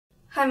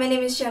Hi, my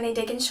name is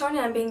Jz'Hani and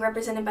I'm being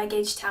represented by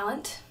Gage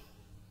Talent.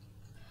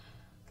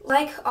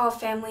 Like all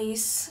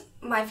families,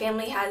 my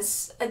family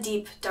has a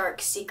deep,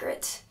 dark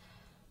secret.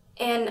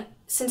 And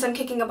since I'm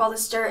kicking up all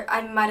this dirt,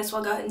 I might as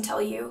well go ahead and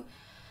tell you.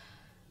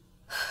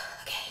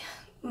 Okay,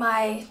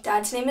 my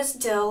dad's name is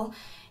Dill,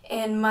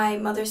 and my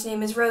mother's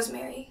name is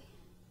Rosemary.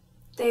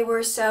 They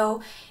were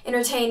so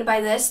entertained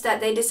by this that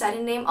they decided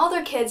to name all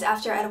their kids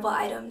after edible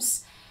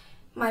items.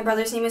 My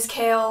brother's name is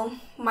Kale,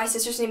 my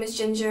sister's name is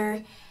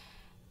Ginger.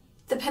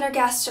 The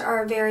Pendergasts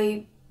are a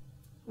very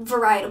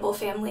varietable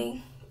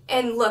family.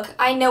 And look,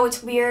 I know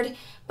it's weird,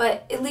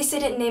 but at least they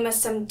didn't name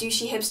us some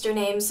douchey hipster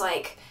names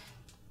like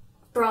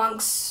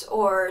Bronx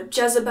or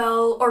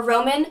Jezebel or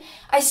Roman.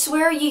 I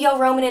swear you yell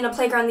Roman in a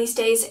playground these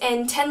days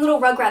and 10 little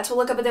rugrats will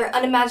look up at their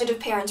unimaginative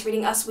parents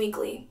reading Us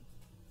Weekly.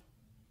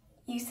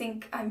 You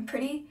think I'm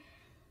pretty?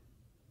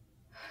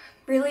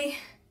 Really?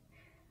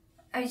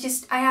 I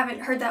haven't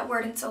heard that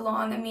word in so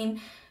long. I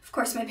mean, of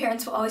course my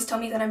parents will always tell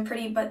me that I'm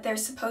pretty, but they're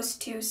supposed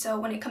to, so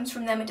when it comes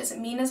from them it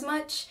doesn't mean as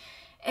much.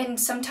 And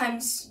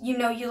sometimes you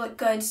know you look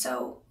good,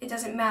 so it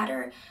doesn't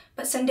matter.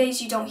 But some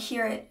days you don't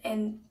hear it,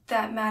 and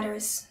that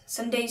matters.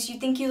 Some days you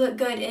think you look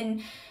good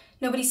and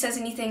nobody says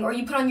anything, or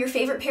you put on your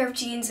favorite pair of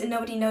jeans and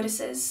nobody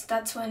notices.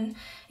 That's when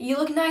you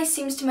look nice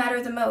seems to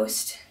matter the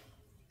most.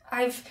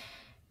 I've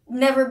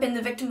never been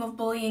the victim of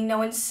bullying. No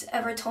one's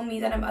ever told me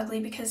that I'm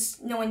ugly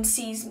because no one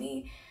sees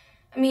me.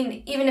 I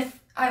mean, even if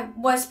I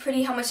was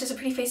pretty, how much does a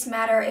pretty face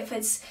matter if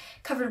it's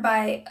covered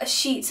by a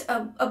sheet,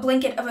 a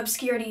blanket of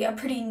obscurity, a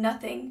pretty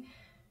nothing?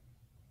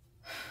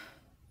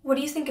 What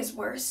do you think is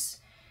worse?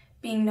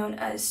 Being known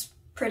as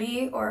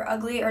pretty or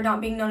ugly or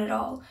not being known at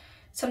all?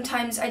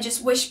 Sometimes I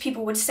just wish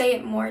people would say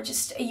it more.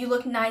 Just, you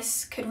look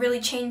nice could really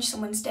change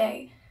someone's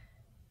day.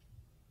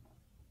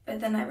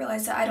 But then I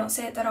realize that I don't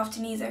say it that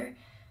often either.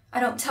 I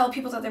don't tell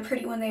people that they're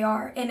pretty when they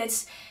are, and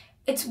it's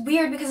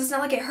weird because it's not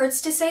like it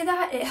hurts to say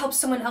that. It helps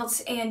someone else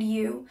and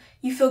you.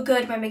 You feel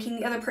good by making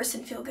the other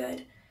person feel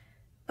good.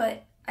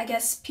 But I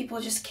guess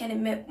people just can't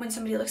admit when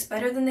somebody looks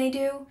better than they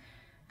do.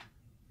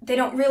 They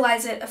don't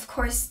realize it, of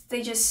course,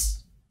 they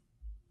just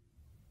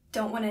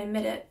don't want to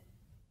admit it.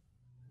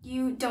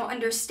 You don't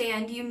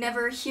understand. You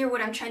never hear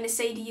what I'm trying to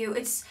say to you.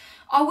 It's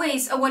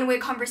always a one-way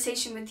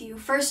conversation with you.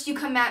 First, you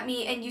come at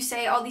me and you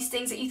say all these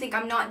things that you think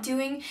I'm not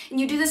doing, and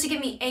you do this to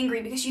get me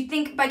angry because you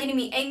think by getting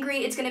me angry,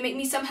 it's going to make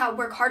me somehow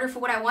work harder for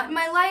what I want in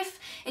my life,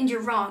 and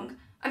you're wrong.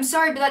 I'm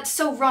sorry, but that's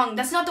so wrong.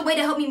 That's not the way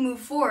to help me move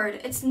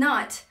forward. It's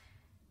not.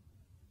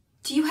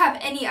 Do you have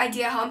any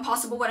idea how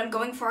impossible what I'm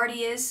going for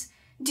already is?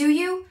 Do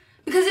you?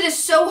 Because it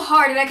is so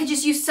hard and I could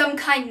just use some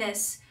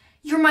kindness.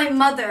 You're my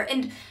mother,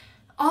 and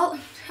all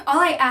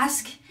I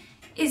ask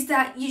is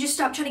that you just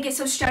stop trying to get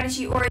so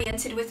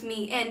strategy-oriented with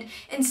me and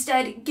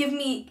instead give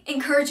me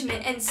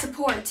encouragement and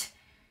support.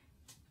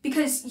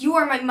 Because you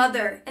are my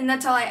mother, and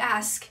that's all I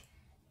ask.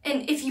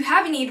 And if you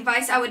have any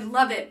advice, I would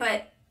love it,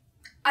 but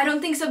I don't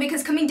think so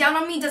because coming down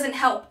on me doesn't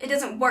help. It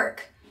doesn't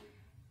work.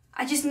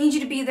 I just need you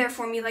to be there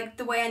for me like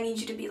the way I need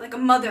you to be, like a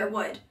mother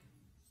would.